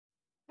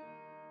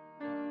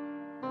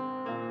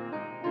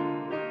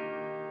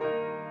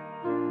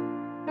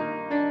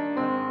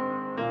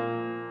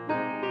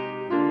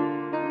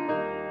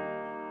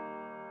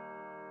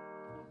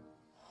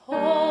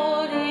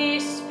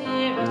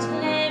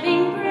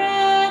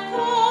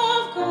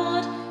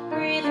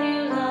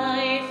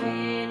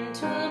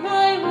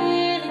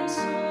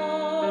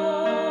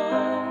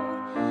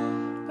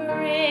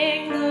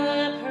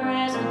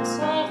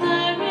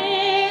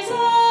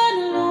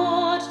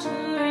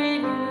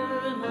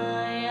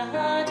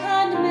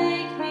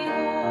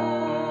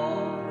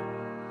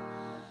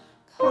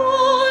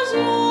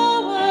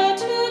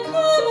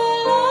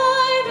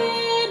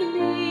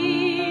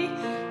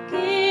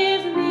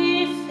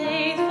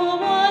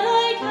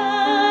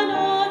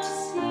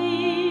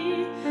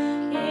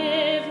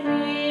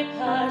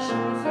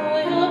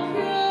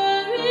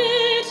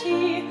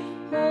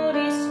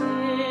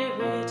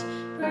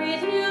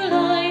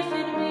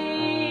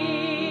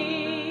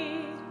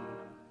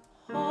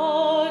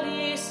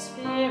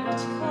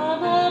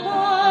Come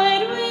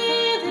abide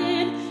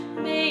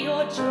within, may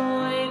your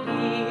joy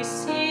be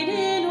seen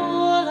in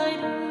all I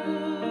do.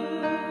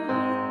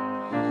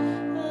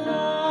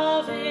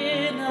 Love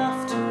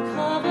enough to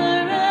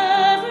cover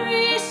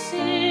every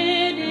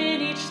sin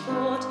in each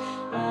thought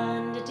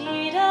and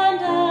deed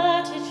and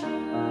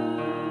attitude.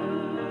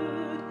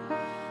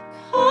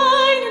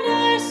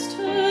 Kindness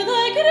to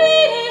the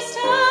greatest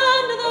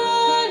and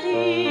the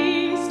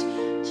least,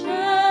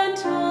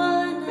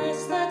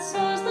 gentleness that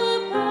sows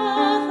the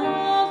path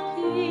of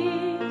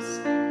peace.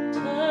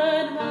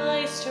 Turn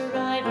my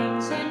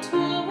strivings into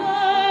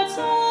words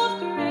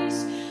of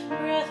grace,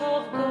 breath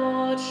of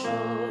God,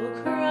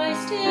 show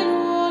Christ in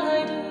all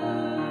I do.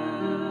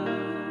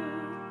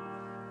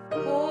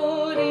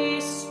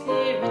 Holy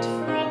Spirit,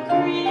 from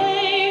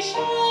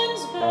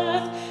creation's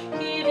birth,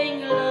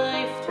 giving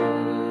life to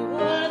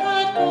all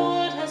that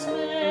God has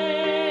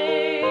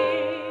made,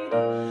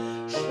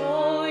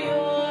 show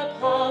your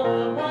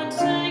power once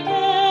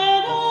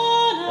again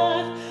on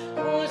earth,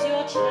 cause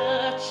your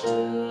church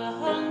to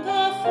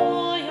hunger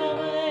for your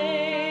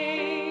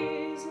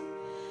ways.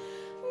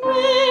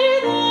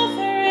 May the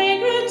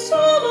fragrance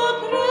of a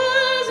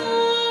praise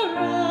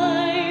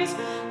arise,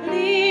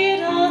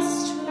 lead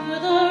us to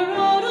the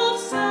road of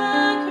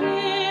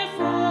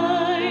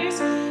sacrifice,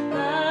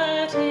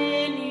 that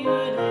in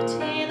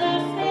unity the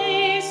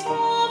face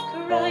of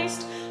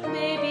Christ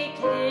may be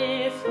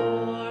clear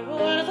for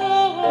all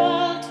the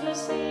world to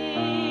see.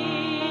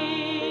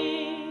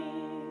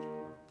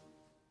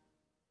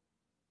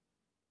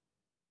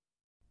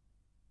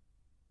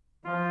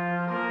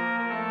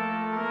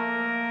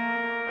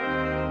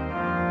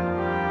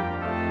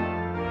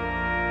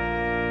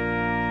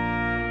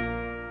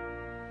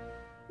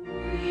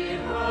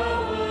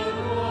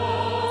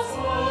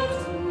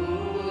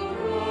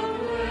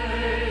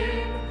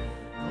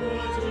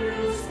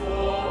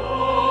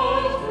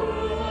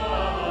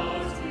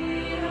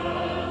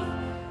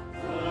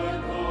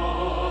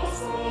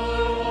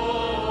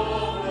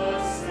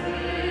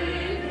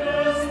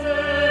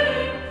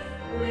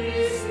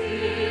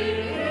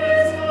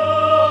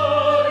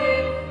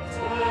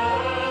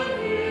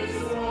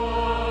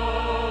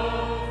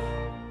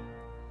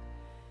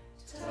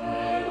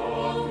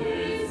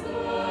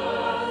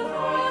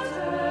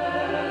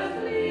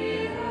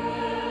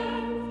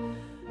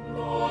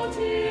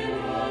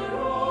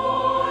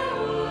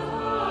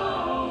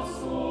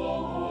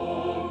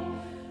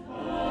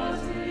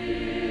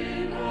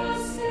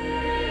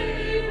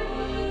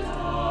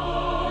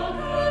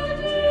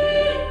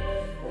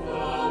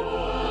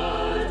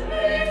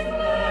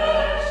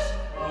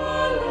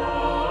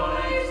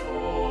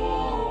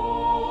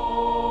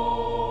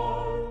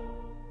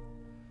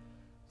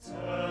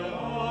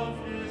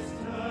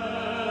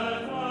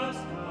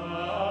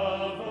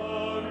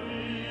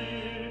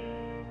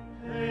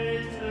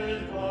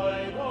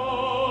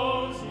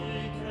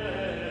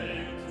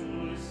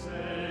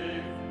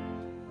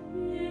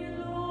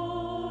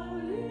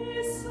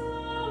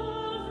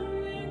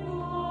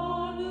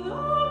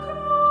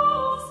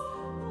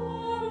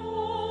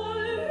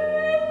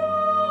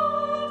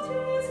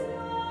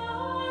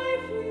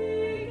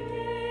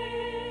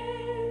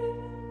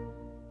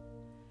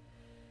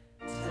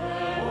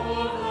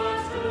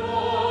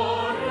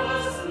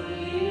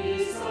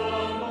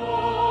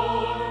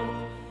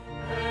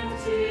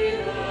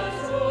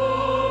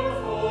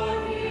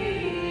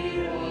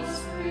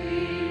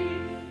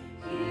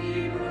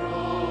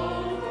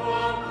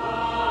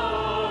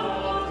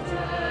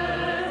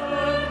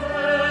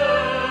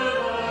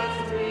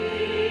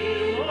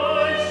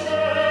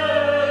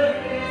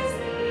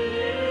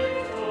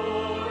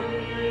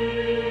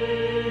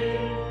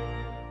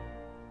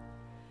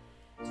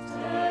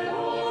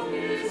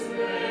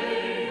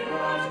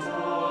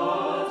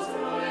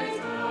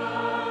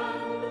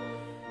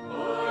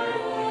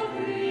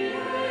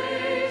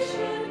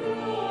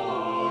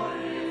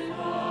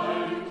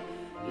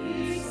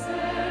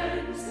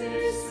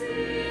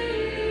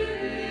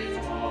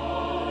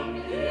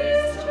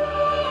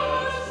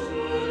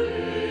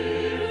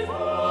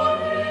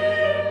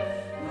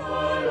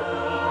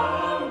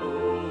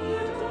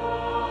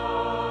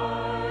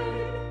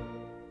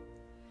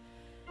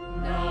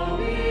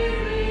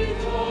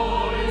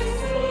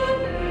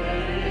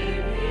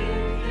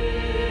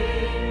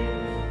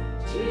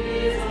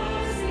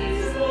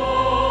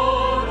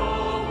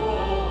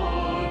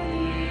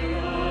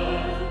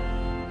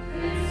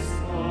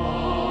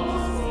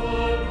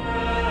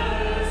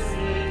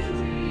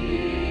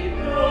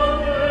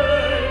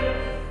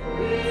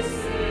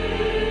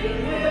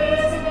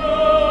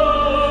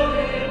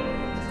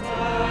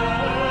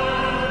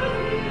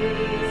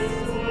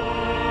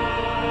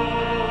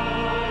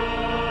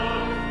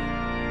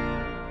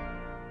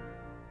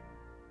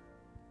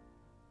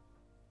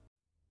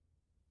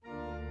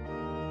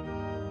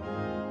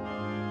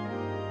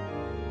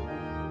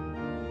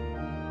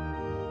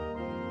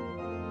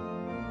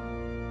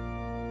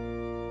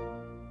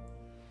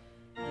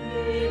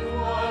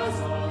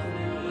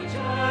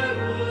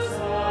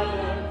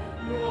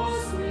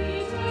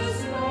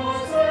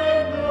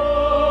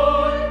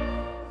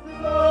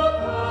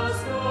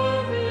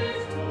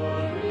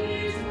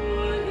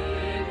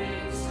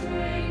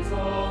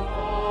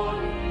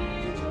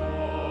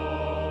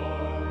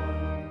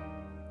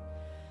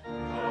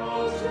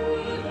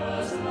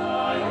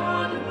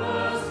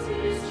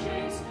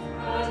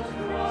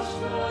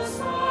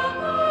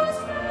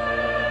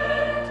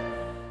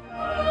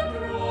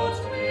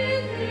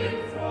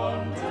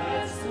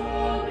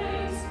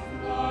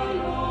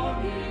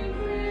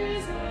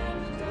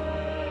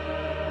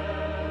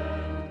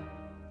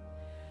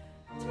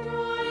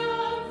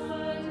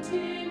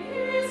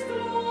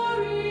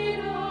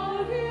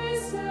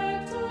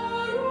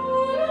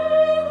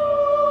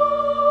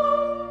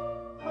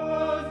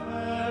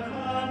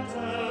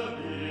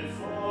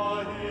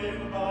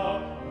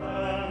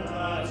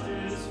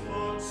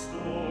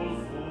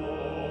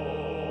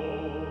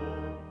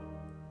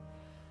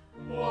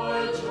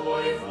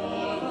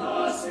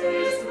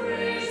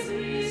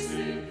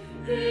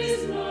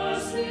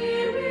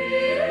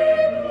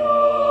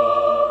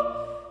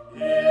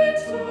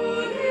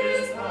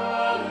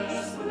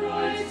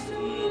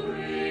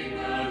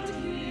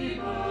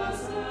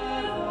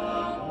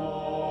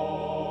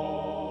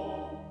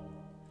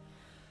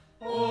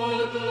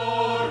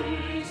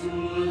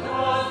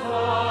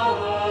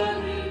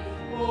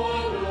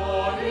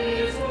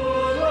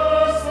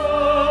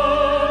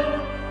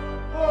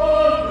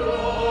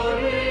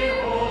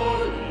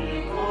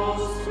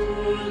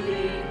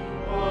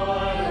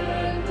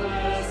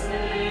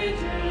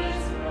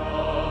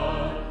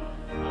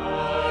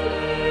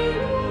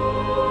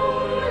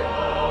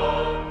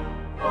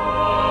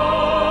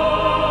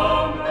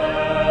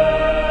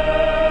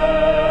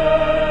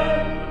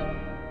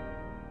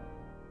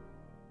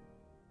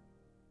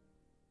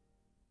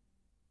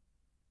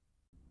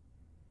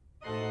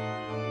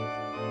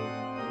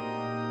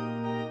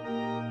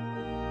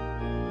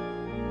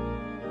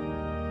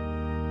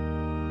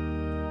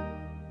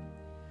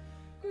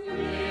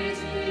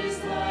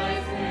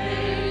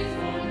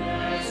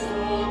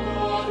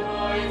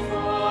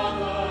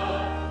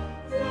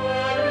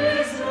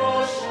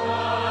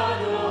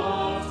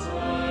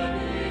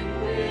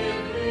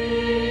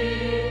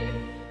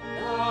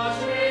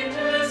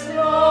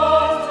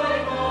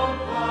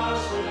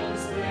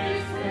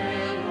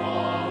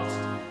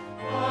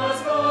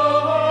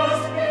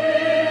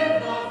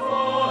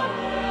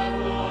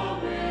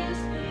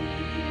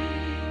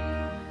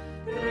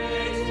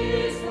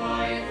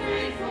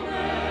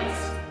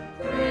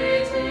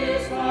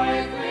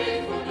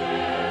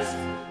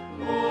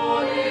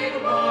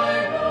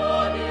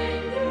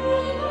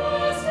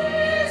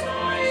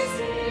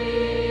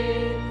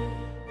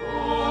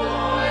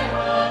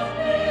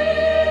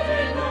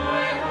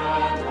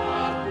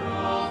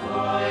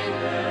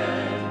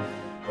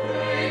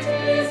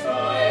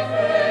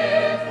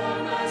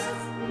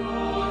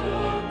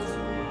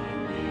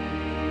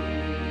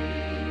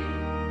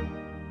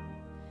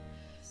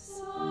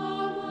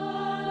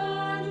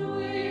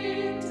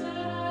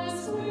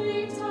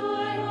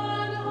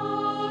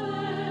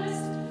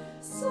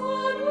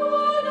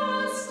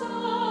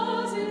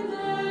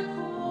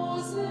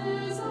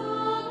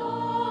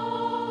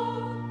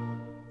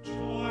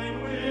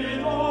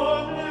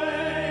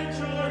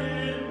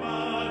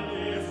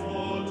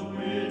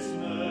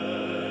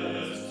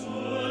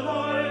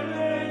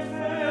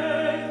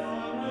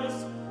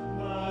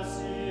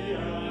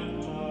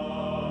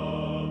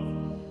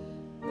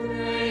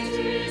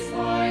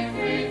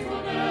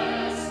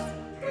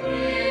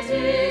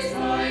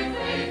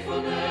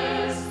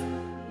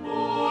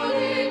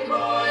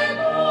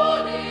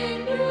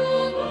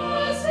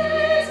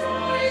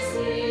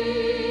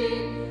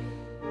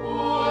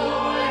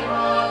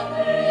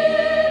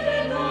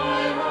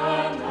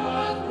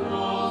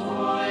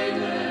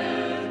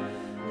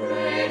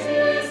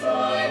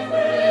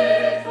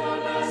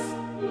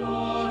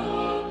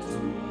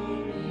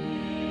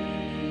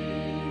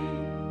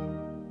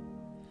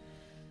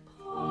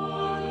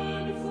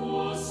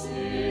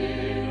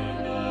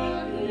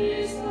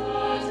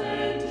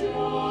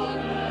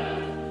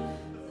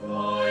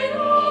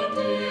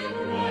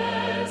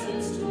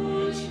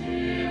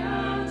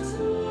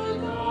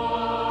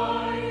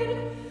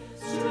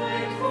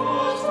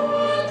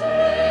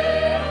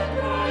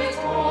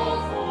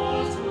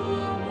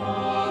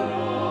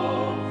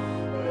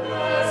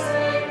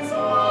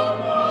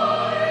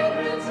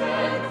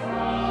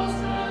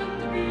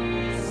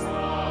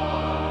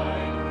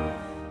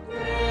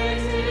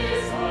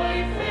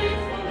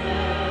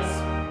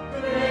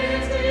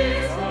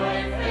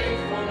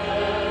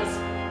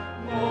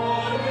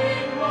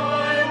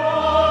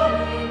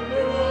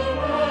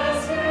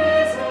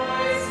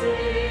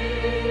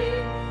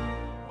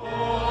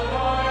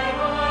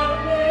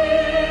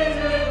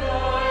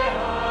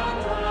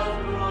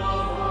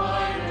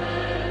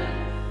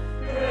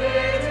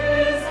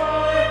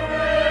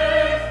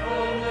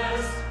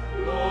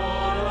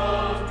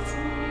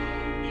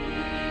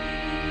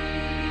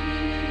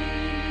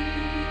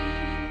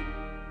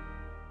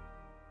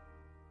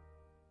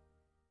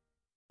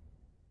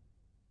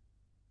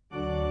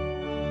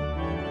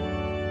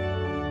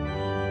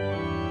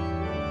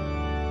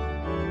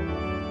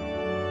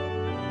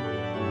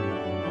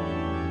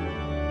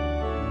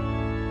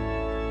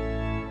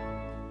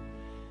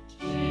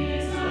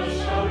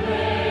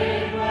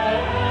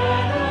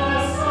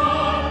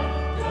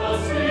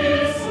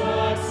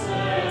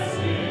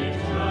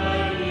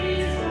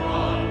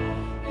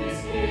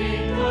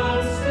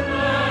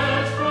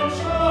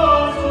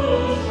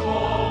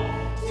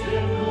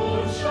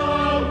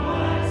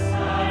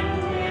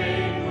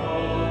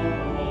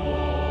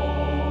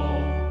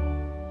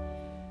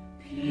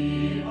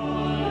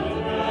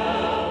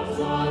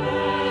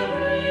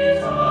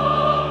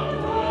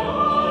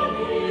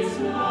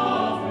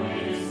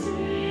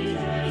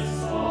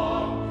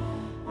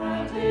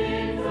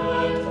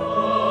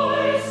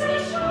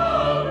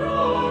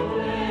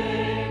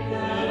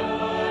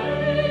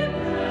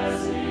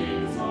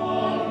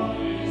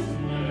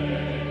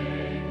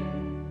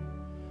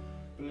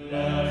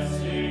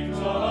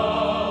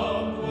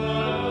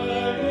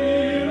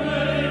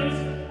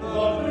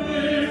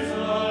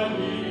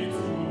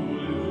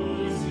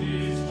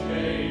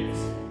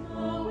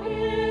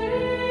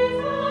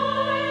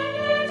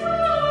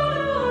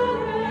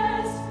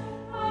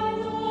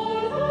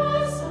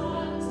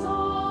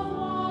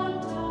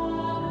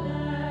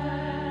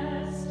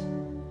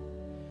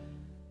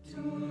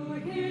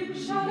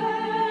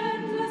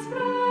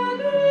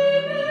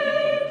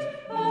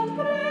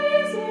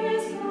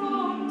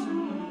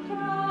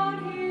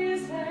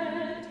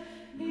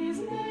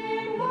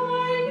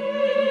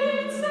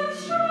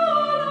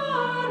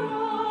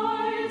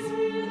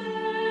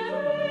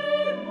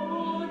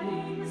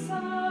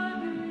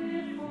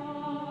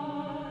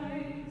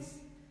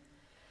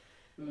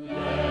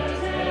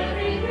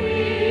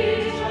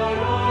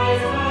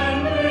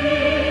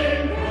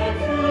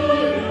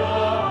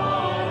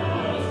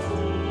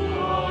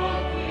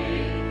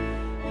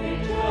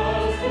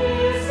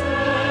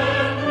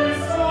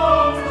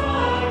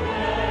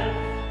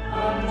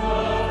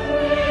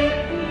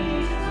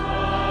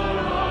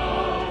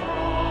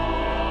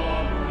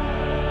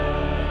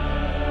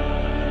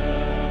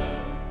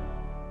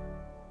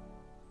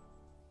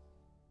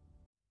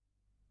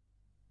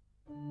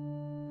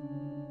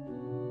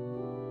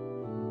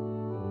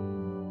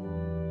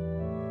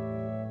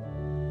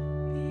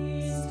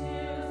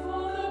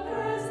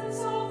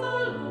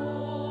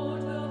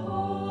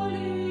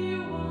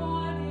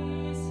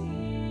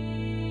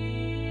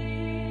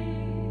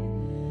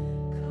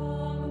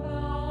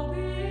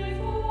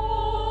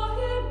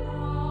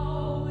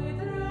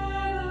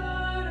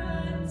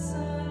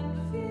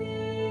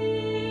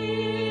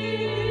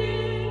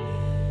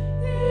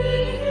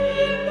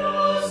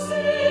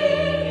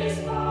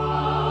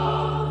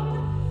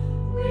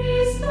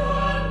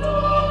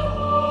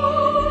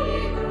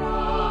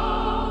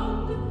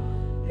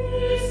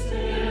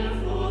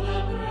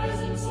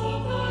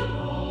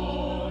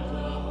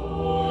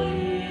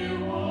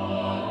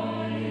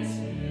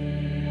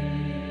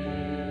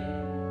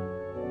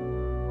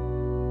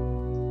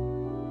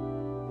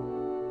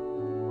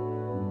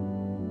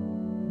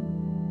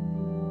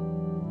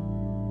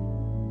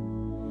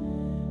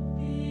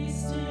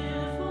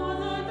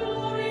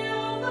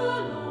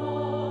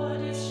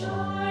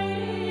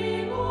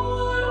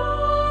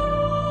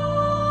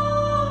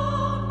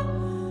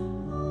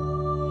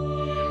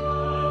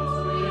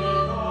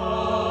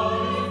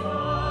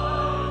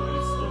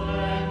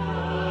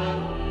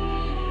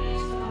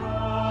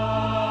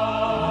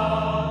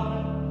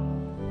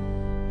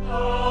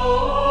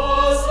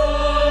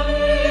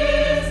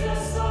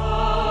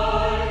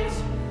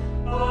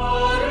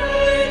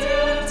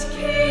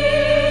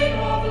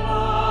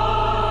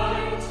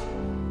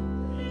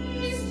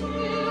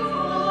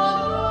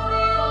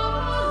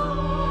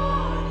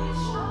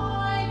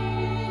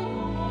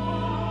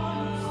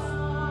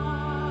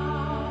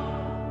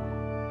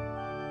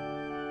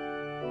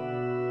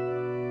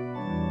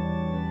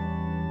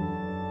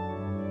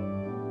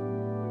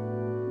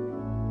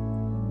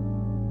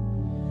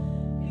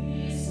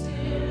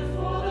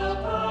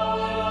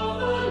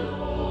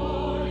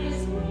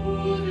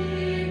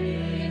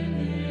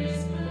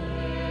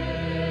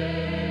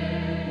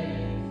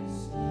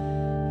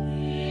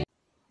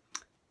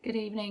 Good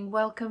evening.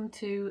 Welcome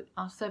to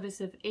our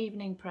service of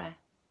evening prayer.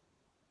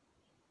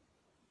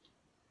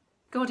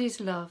 God is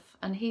love,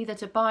 and he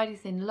that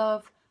abideth in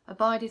love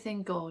abideth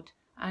in God,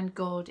 and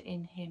God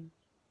in him.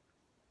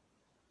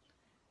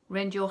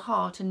 Rend your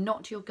heart and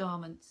not your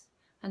garments,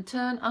 and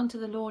turn unto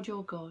the Lord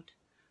your God,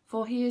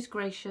 for he is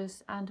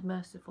gracious and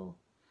merciful,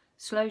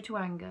 slow to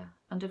anger,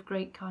 and of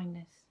great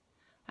kindness,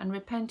 and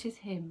repenteth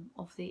him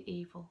of the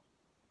evil.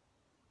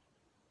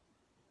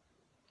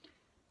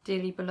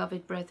 Dearly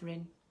beloved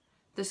brethren,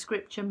 the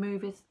Scripture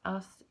moveth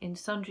us in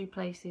sundry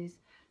places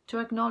to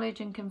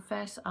acknowledge and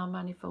confess our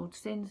manifold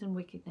sins and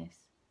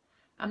wickedness,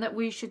 and that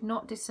we should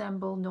not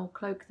dissemble nor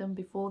cloak them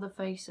before the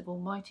face of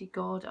Almighty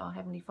God our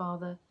Heavenly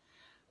Father,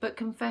 but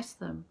confess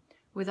them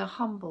with a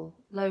humble,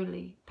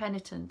 lowly,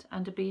 penitent,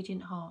 and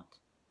obedient heart,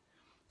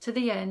 to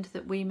the end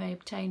that we may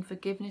obtain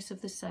forgiveness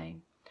of the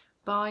same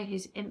by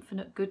his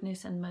infinite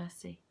goodness and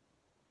mercy.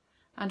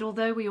 And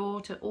although we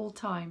ought at all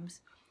times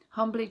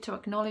humbly to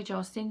acknowledge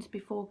our sins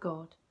before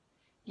God,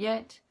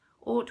 yet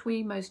ought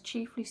we most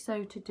chiefly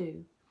so to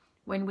do,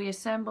 when we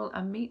assemble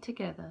and meet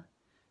together,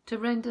 to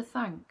render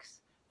thanks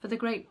for the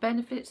great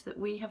benefits that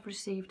we have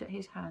received at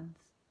his hands,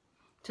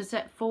 to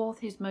set forth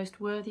his most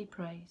worthy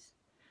praise,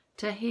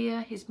 to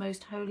hear his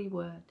most holy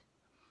word,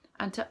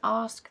 and to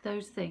ask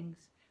those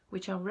things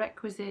which are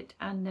requisite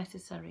and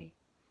necessary,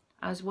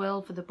 as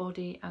well for the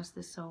body as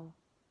the soul.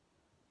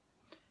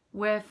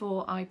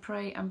 Wherefore I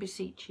pray and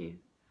beseech you,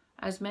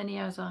 as many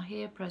as are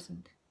here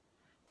present,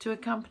 to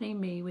accompany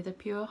me with a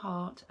pure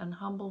heart and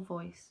humble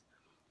voice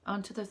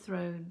unto the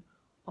throne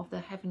of the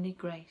heavenly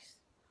grace,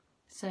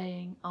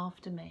 saying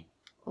after me,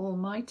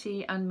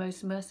 Almighty and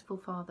most merciful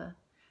Father,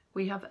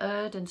 we have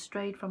erred and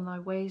strayed from thy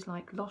ways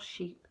like lost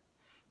sheep.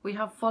 We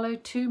have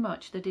followed too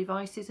much the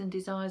devices and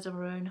desires of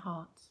our own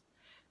hearts.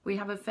 We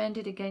have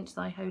offended against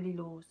thy holy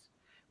laws.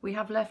 We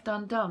have left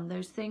undone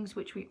those things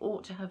which we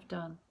ought to have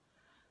done,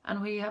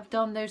 and we have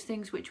done those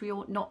things which we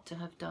ought not to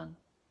have done,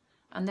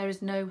 and there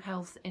is no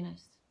health in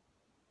us.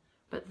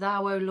 But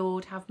thou, O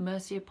Lord, have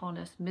mercy upon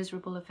us,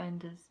 miserable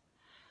offenders.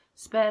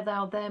 Spare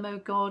thou them, O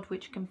God,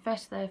 which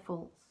confess their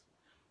faults.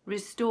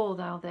 Restore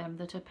thou them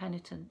that are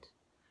penitent,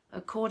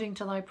 according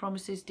to thy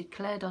promises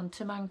declared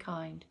unto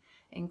mankind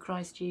in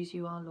Christ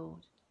Jesus our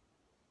Lord.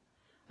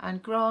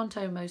 And grant,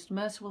 O most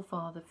merciful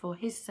Father, for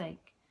his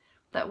sake,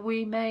 that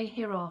we may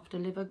hereafter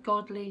live a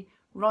godly,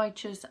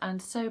 righteous,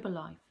 and sober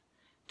life,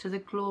 to the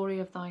glory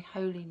of thy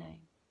holy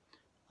name.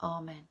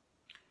 Amen.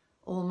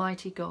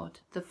 Almighty God,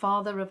 the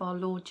Father of our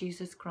Lord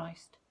Jesus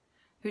Christ,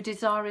 who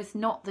desireth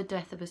not the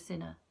death of a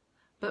sinner,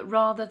 but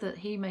rather that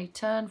he may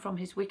turn from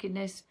his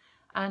wickedness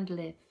and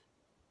live,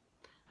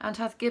 and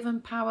hath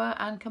given power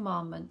and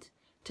commandment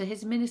to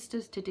his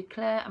ministers to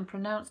declare and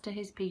pronounce to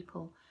his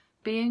people,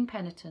 being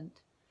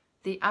penitent,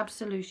 the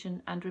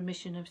absolution and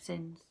remission of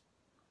sins.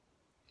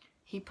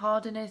 He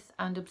pardoneth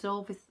and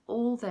absolveth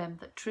all them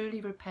that truly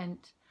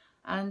repent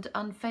and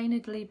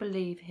unfeignedly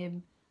believe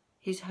him,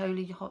 his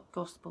holy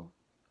gospel.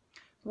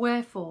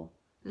 Wherefore,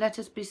 let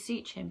us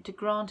beseech him to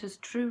grant us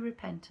true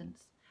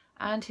repentance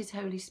and his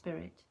Holy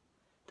Spirit,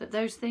 that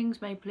those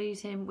things may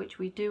please him which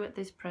we do at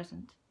this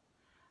present,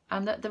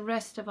 and that the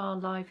rest of our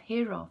life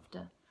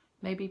hereafter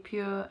may be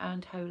pure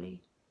and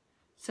holy,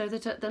 so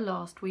that at the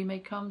last we may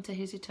come to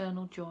his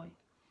eternal joy,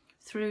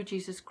 through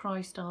Jesus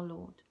Christ our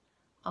Lord.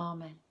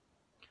 Amen.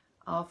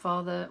 Our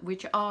Father,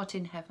 which art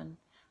in heaven,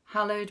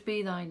 hallowed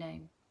be thy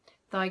name.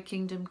 Thy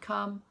kingdom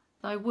come,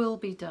 thy will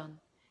be done,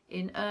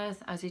 in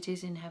earth as it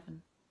is in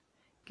heaven.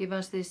 Give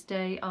us this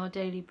day our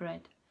daily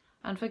bread,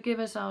 and forgive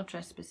us our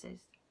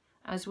trespasses,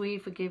 as we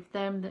forgive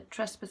them that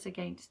trespass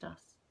against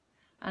us.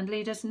 And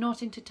lead us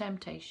not into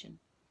temptation,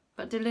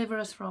 but deliver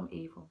us from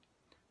evil.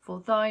 For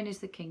thine is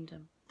the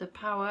kingdom, the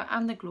power,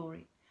 and the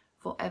glory,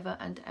 for ever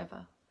and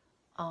ever.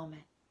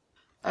 Amen.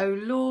 O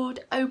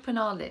Lord, open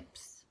our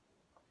lips,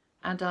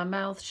 and our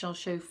mouth shall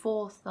show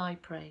forth thy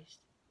praise.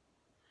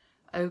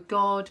 O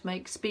God,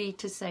 make speed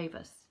to save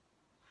us.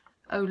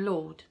 O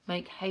Lord,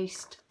 make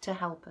haste to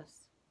help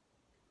us.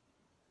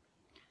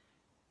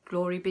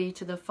 Glory be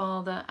to the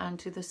Father, and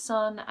to the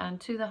Son, and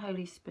to the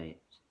Holy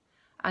Spirit,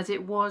 as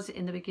it was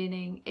in the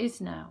beginning, is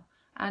now,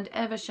 and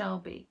ever shall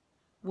be,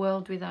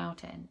 world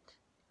without end.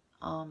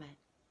 Amen.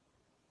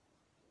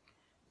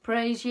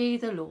 Praise ye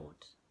the Lord.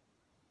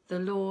 The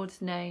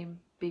Lord's name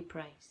be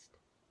praised.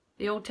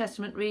 The Old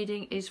Testament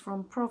reading is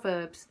from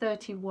Proverbs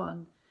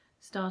 31,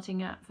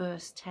 starting at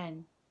verse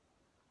 10.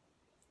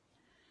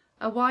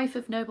 A wife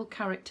of noble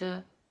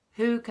character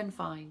who can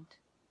find?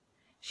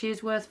 She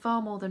is worth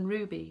far more than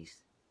rubies.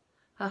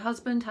 Her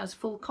husband has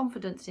full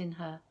confidence in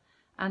her,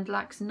 and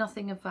lacks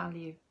nothing of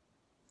value.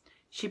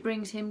 She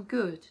brings him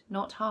good,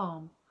 not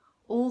harm,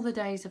 all the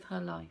days of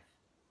her life.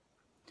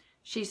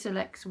 She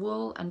selects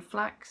wool and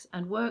flax,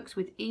 and works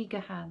with eager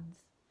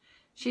hands.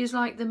 She is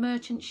like the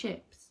merchant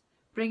ships,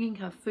 bringing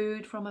her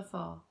food from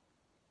afar.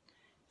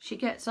 She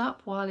gets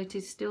up while it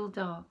is still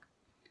dark.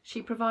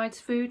 She provides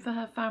food for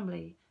her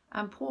family,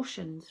 and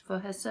portions for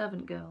her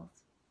servant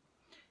girls.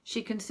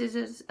 She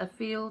considers a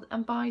field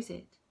and buys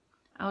it.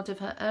 Out of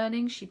her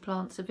earnings she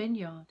plants a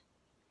vineyard.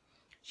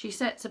 She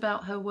sets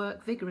about her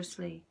work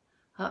vigorously.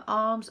 Her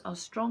arms are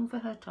strong for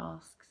her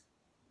tasks.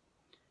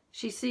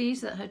 She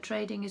sees that her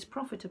trading is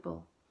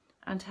profitable,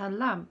 and her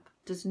lamp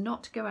does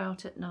not go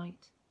out at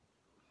night.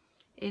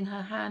 In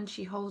her hand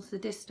she holds the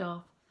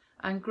distaff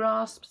and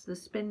grasps the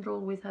spindle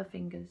with her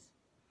fingers.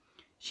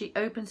 She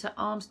opens her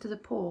arms to the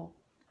poor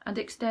and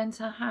extends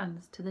her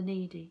hands to the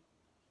needy.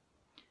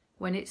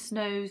 When it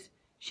snows,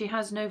 she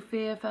has no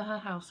fear for her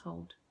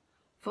household,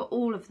 for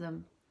all of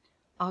them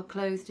are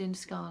clothed in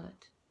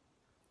scarlet.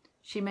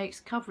 She makes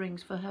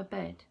coverings for her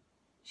bed.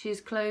 She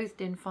is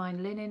clothed in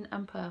fine linen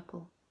and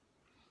purple.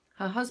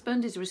 Her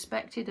husband is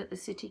respected at the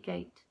city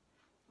gate,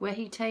 where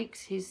he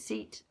takes his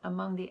seat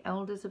among the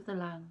elders of the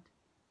land.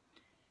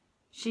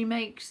 She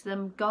makes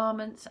them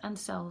garments and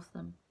sells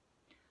them,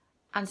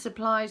 and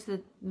supplies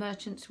the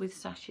merchants with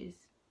sashes.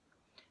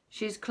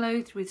 She is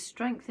clothed with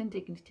strength and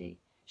dignity.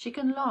 She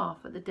can laugh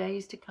at the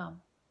days to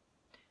come.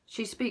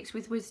 She speaks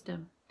with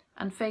wisdom,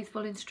 and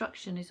faithful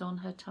instruction is on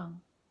her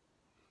tongue.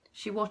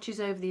 She watches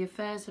over the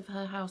affairs of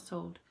her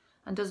household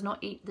and does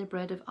not eat the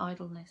bread of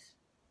idleness.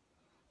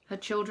 Her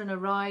children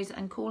arise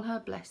and call her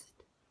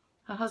blessed,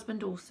 her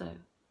husband also,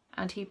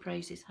 and he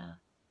praises her.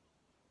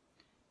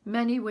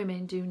 Many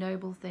women do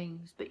noble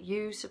things, but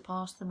you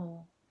surpass them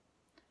all.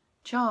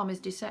 Charm is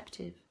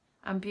deceptive,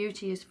 and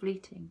beauty is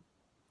fleeting,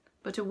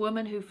 but a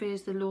woman who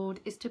fears the Lord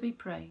is to be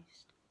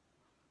praised.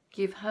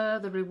 Give her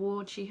the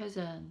reward she has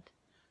earned,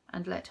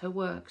 and let her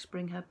works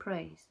bring her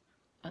praise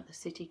at the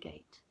city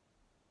gate.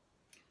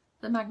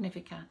 The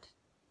Magnificat.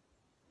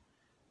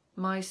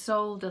 My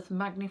soul doth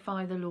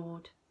magnify the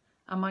Lord,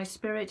 and my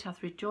spirit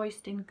hath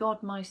rejoiced in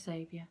God my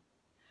Saviour.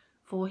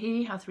 For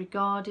he hath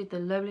regarded the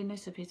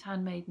lowliness of his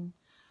handmaiden.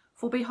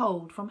 For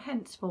behold, from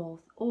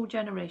henceforth all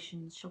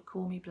generations shall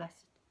call me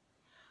blessed.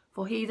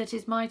 For he that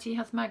is mighty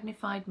hath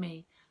magnified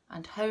me,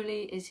 and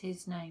holy is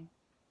his name.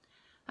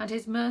 And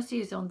his mercy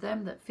is on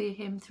them that fear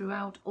him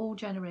throughout all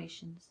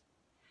generations.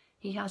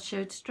 He hath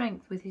showed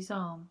strength with his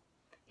arm.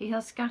 He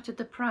hath scattered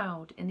the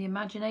proud in the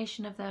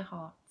imagination of their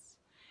hearts.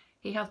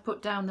 He hath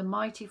put down the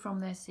mighty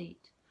from their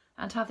seat,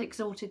 and hath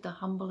exalted the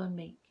humble and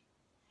meek.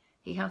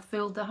 He hath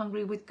filled the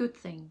hungry with good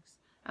things,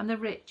 and the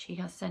rich he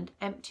hath sent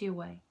empty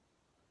away.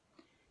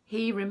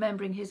 He,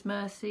 remembering his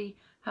mercy,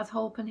 hath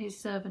holpen his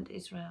servant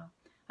Israel,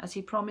 as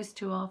he promised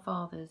to our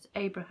fathers,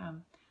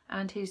 Abraham,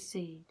 and his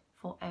seed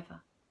for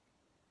ever.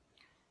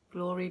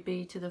 Glory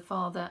be to the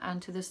Father,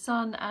 and to the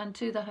Son, and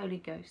to the Holy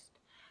Ghost,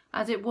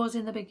 as it was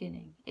in the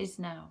beginning, is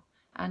now,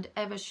 and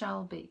ever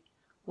shall be,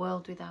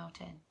 world without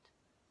end.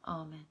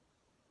 Amen.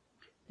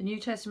 The New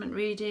Testament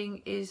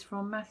reading is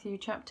from Matthew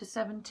chapter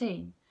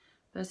 17,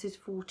 verses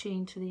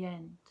 14 to the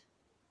end.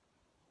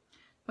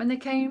 When they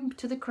came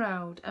to the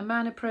crowd, a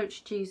man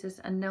approached Jesus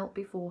and knelt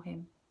before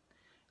him.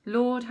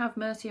 Lord, have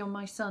mercy on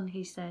my son,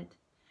 he said.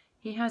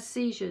 He has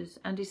seizures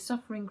and is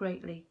suffering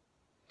greatly.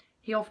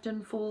 He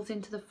often falls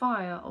into the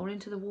fire or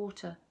into the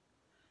water.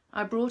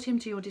 I brought him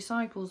to your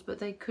disciples, but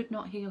they could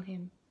not heal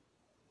him.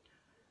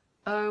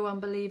 O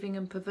unbelieving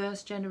and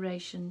perverse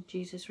generation,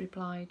 Jesus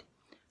replied,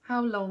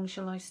 how long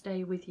shall I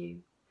stay with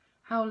you?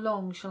 How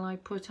long shall I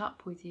put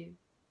up with you?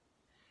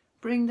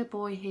 Bring the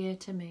boy here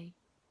to me.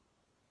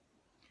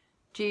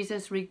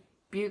 Jesus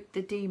rebuked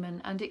the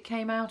demon, and it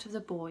came out of the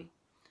boy,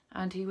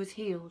 and he was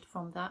healed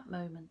from that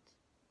moment.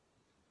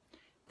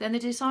 Then the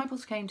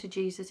disciples came to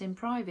Jesus in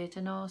private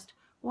and asked,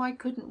 why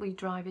couldn't we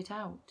drive it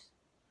out?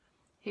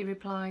 He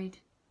replied,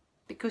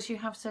 because you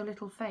have so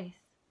little faith.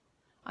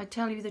 I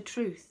tell you the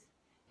truth,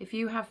 if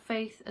you have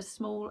faith as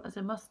small as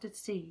a mustard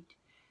seed,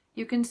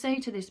 you can say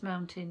to this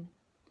mountain,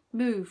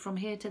 move from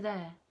here to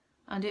there,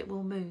 and it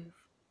will move.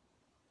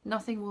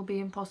 Nothing will be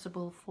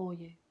impossible for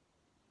you.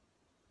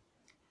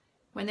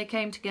 When they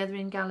came together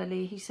in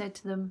Galilee, he said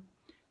to them,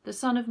 the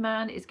Son of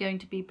Man is going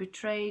to be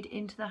betrayed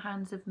into the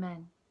hands of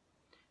men.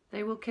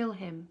 They will kill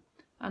him,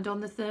 and on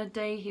the third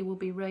day he will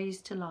be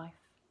raised to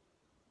life.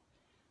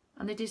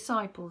 And the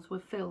disciples were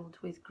filled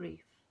with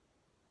grief.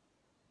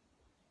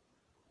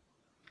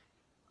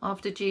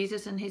 After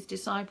Jesus and his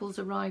disciples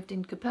arrived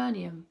in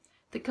Capernaum,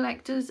 the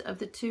collectors of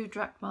the 2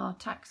 drachma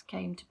tax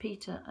came to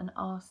Peter and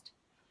asked,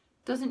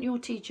 doesn't your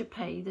teacher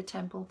pay the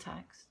temple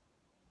tax?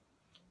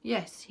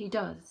 Yes, he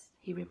does,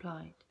 he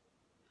replied.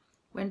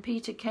 When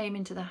Peter came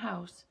into the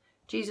house,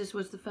 Jesus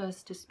was the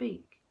first to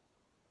speak.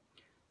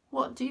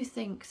 What do you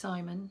think,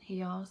 Simon?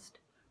 He asked.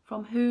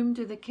 From whom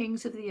do the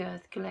kings of the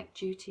earth collect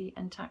duty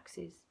and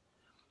taxes?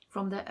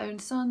 From their own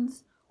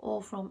sons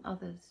or from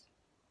others?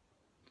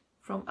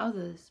 From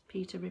others,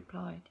 Peter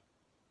replied.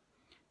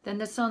 Then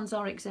the sons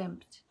are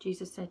exempt,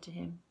 Jesus said to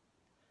him.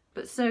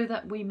 But so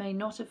that we may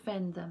not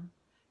offend them,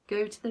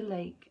 go to the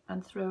lake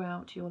and throw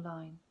out your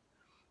line.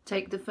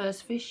 Take the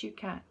first fish you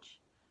catch,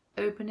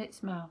 open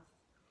its mouth,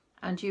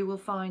 and you will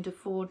find a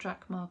 4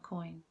 drachma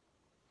coin.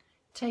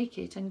 Take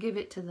it and give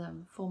it to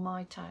them for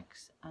my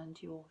tax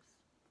and yours.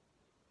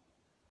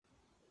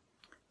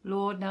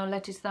 Lord, now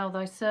lettest thou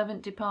thy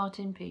servant depart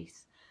in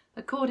peace,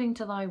 according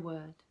to thy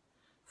word.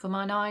 For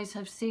mine eyes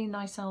have seen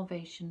thy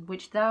salvation,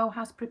 which thou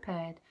hast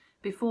prepared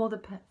before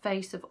the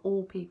face of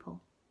all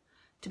people,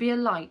 to be a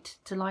light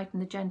to lighten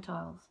the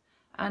Gentiles,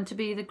 and to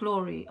be the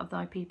glory of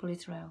thy people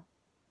Israel.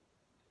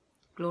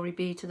 Glory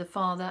be to the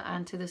Father,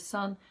 and to the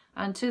Son,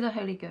 and to the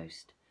Holy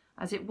Ghost,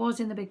 as it was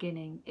in the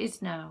beginning,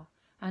 is now,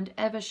 and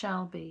ever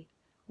shall be,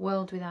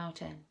 world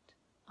without end.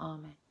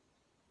 Amen.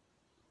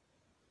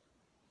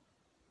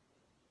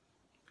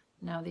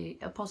 Now the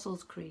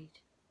Apostles' Creed.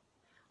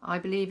 I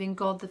believe in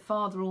God the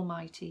Father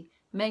Almighty,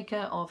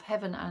 maker of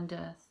heaven and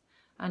earth,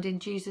 and in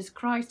Jesus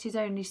Christ, his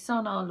only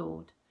Son, our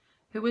Lord,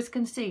 who was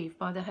conceived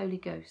by the Holy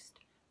Ghost,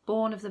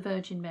 born of the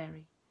Virgin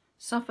Mary,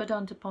 suffered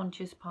under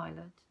Pontius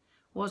Pilate,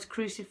 was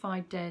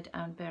crucified, dead,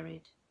 and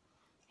buried.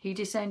 He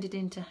descended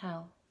into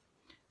hell.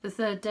 The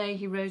third day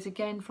he rose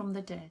again from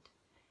the dead.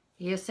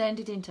 He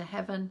ascended into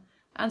heaven,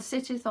 and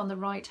sitteth on the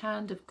right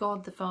hand of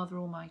God the Father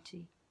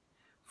Almighty.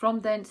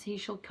 From thence he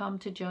shall come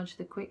to judge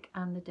the quick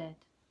and the dead.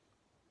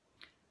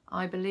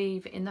 I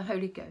believe in the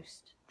Holy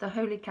Ghost, the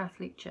Holy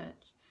Catholic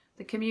Church,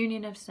 the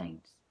communion of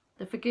saints,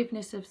 the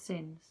forgiveness of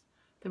sins,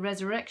 the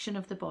resurrection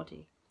of the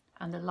body,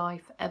 and the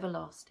life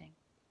everlasting.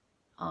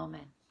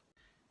 Amen.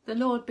 The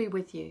Lord be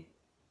with you,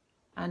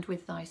 and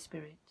with thy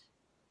spirit.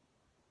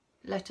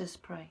 Let us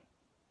pray.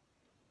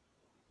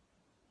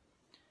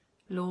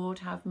 Lord,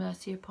 have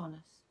mercy upon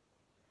us.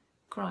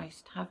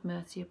 Christ, have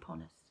mercy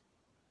upon us.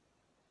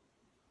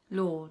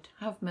 Lord,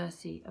 have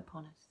mercy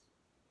upon us.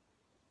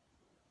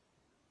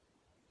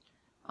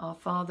 Our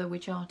Father,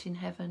 which art in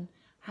heaven,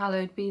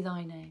 hallowed be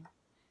thy name.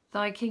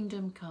 Thy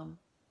kingdom come,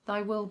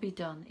 thy will be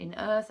done, in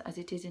earth as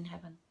it is in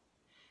heaven.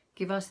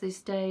 Give us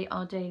this day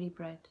our daily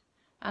bread,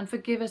 and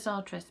forgive us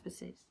our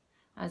trespasses,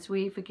 as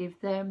we forgive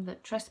them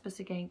that trespass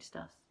against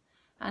us.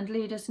 And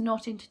lead us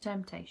not into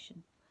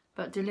temptation,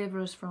 but deliver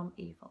us from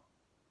evil.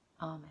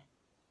 Amen.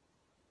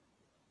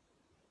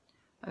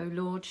 O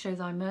Lord, show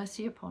thy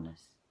mercy upon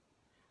us,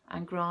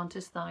 and grant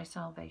us thy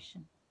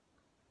salvation.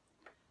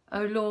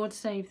 O Lord,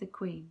 save the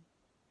Queen,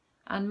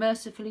 and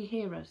mercifully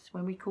hear us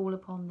when we call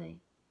upon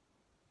thee.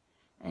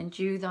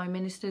 Endue thy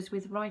ministers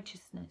with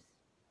righteousness,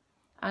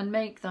 and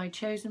make thy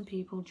chosen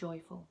people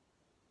joyful.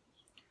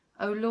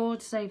 O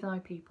Lord, save thy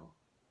people,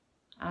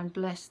 and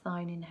bless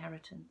thine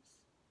inheritance.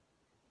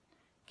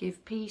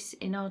 Give peace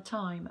in our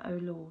time, O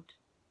Lord,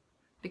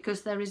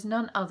 because there is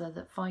none other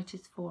that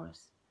fighteth for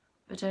us,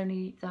 but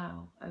only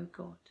thou, O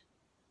God.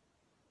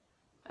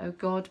 O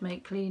God,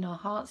 make clean our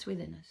hearts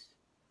within us,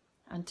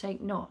 and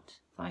take not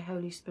thy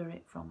Holy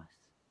Spirit from us.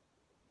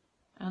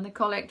 And the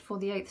collect for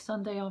the 8th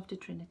Sunday after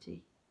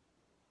Trinity.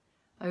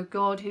 O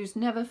God, whose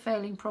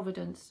never-failing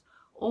providence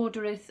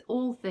ordereth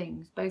all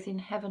things, both in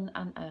heaven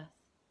and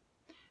earth,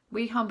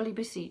 we humbly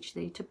beseech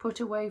thee to put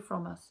away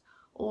from us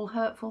all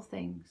hurtful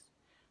things,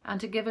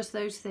 and to give us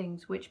those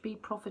things which be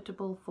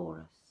profitable for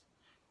us.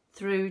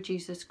 Through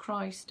Jesus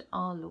Christ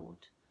our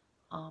Lord.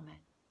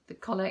 Amen. The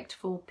collect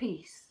for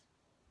peace.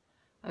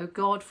 O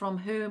God, from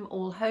whom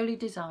all holy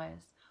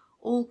desires,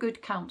 all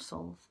good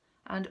counsels,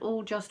 and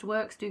all just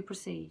works do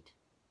proceed,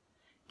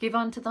 give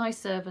unto thy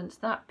servants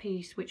that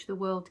peace which the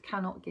world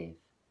cannot give,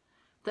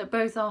 that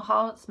both our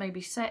hearts may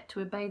be set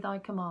to obey thy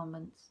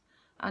commandments,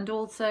 and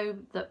also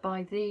that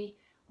by thee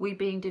we,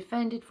 being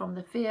defended from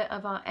the fear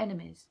of our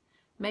enemies,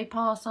 may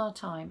pass our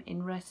time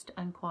in rest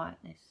and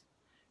quietness,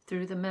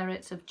 through the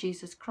merits of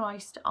Jesus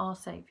Christ our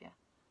Saviour.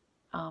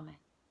 Amen.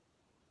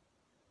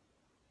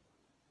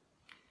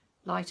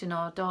 Lighten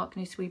our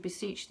darkness, we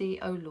beseech thee,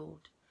 O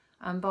Lord,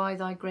 and by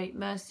thy great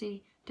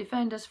mercy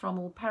defend us from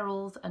all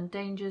perils and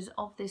dangers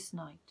of this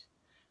night,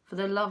 for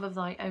the love of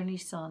thy only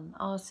Son,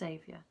 our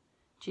Saviour,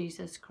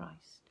 Jesus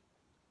Christ.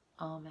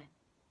 Amen.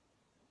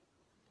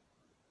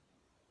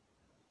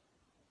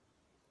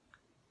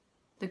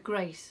 The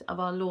grace of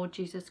our Lord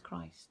Jesus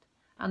Christ,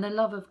 and the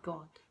love of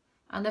God,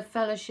 and the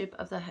fellowship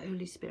of the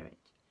Holy Spirit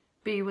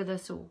be with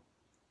us all,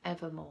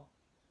 evermore.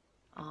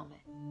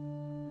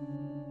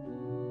 Amen.